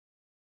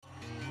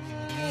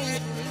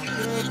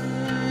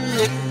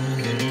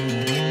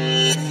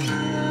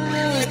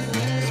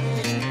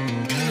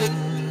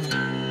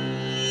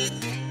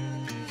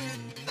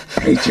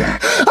Hey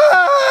Jack.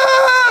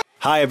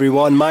 Hi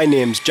everyone, my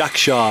name's Jack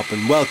Sharp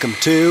and welcome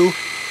to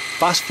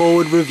Fast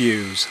Forward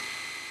Reviews.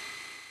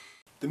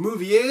 The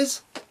movie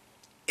is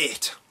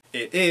It.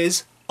 It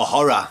is a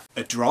horror,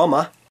 a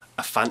drama,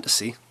 a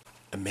fantasy,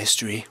 a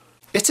mystery.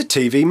 It's a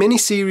TV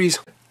miniseries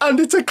and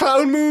it's a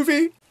clown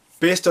movie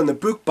based on the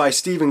book by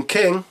Stephen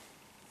King.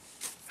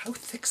 How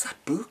thick's that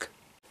book?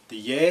 The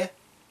year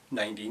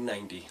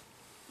 1990.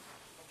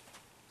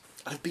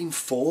 I've been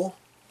 4.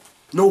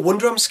 No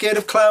wonder I'm scared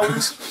of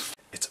clowns.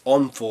 It's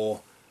on for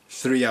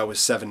 3 hours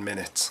 7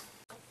 minutes.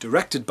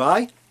 Directed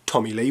by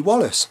Tommy Lee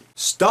Wallace.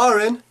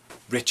 Starring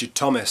Richard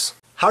Thomas,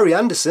 Harry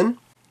Anderson,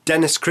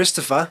 Dennis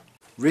Christopher,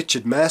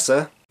 Richard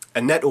Mercer,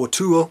 Annette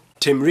O'Toole,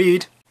 Tim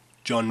Reed,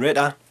 John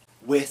Ritter,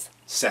 with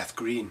Seth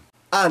Green.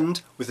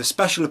 And with a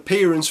special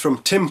appearance from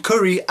Tim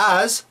Curry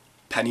as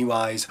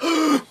Pennywise.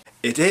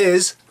 It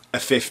is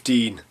a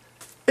 15.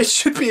 It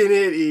should be an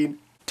 18.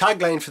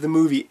 Tagline for the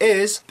movie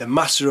is, the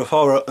master of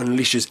horror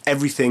unleashes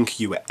everything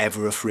you were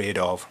ever afraid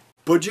of.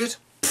 Budget?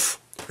 Pfft,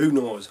 who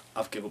knows?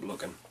 I've given up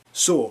looking.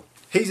 So,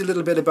 here's a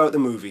little bit about the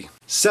movie.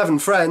 7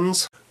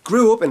 friends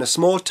grew up in a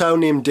small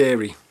town named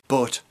Derry,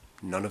 but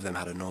none of them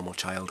had a normal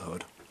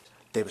childhood.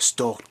 They were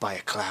stalked by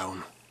a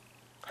clown.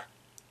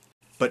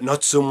 But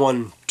not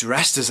someone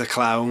dressed as a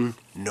clown,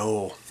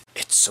 no.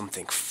 It's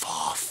something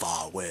far,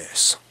 far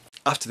worse.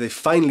 After they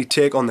finally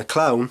take on the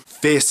clown,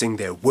 facing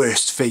their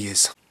worst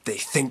fears, they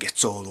think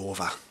it's all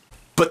over.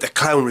 But the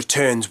clown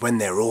returns when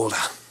they're older.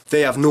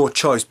 They have no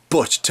choice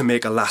but to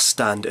make a last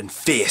stand and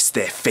face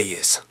their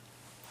fears.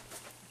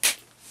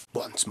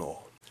 Once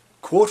more.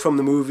 Quote from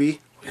the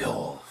movie, We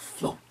all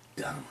float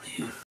down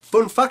here.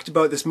 fun fact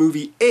about this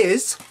movie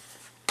is,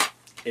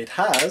 it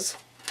has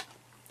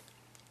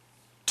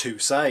 2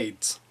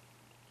 sides.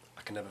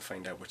 I can never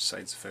find out which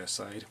side's the first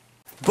side.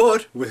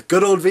 But with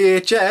good old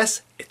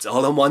VHS, it's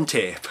all on one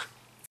tape.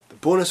 The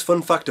bonus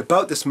fun fact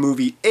about this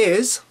movie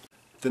is,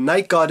 the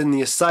night guard in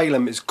the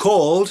asylum is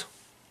called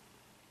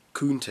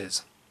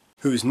Coontes,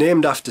 who is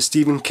named after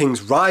Stephen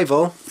King's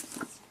rival,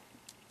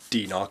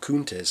 Dean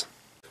Koontz.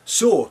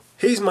 So,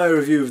 here's my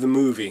review of the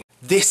movie.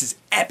 This is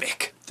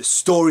epic. The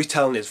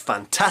storytelling is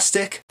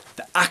fantastic.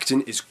 The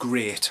acting is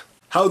great.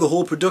 How the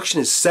whole production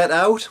is set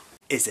out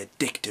is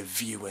addictive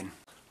viewing.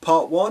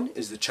 Part 1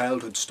 is the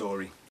childhood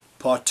story.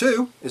 Part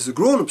 2 is the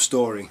grown-up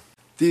story.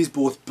 These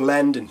both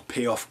blend and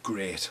pay off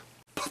great.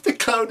 But the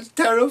clown is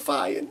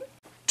terrifying.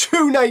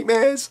 True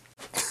nightmares.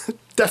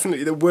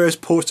 Definitely the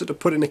worst poster to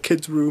put in a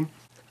kid's room.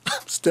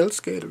 I'm still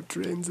scared of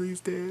trains these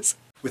days.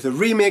 With a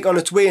remake on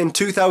its way in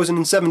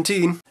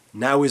 2017,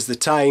 now is the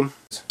time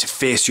to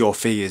face your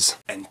fears.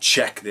 And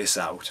check this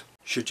out.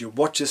 Should you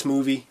watch this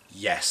movie?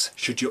 Yes.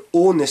 Should you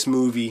own this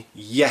movie?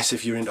 Yes,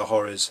 if you're into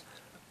horrors.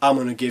 I'm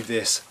going to give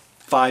this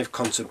 5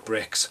 concert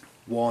bricks.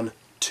 1,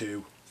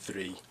 2,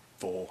 3,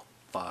 4,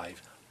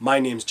 5. My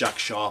name's Jack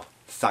Sharp.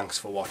 Thanks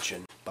for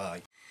watching.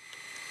 Bye.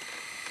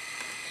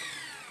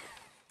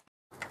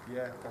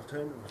 Yeah,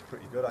 Alternative was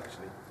pretty good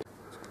actually.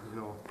 You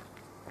know.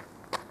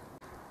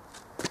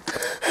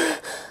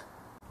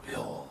 We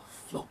all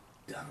float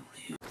down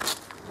here.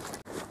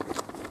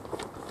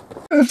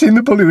 I've seen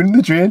the balloon in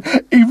the drain.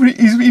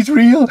 He's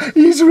real.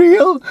 He's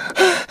real.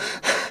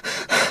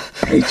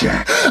 Hey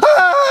Jack.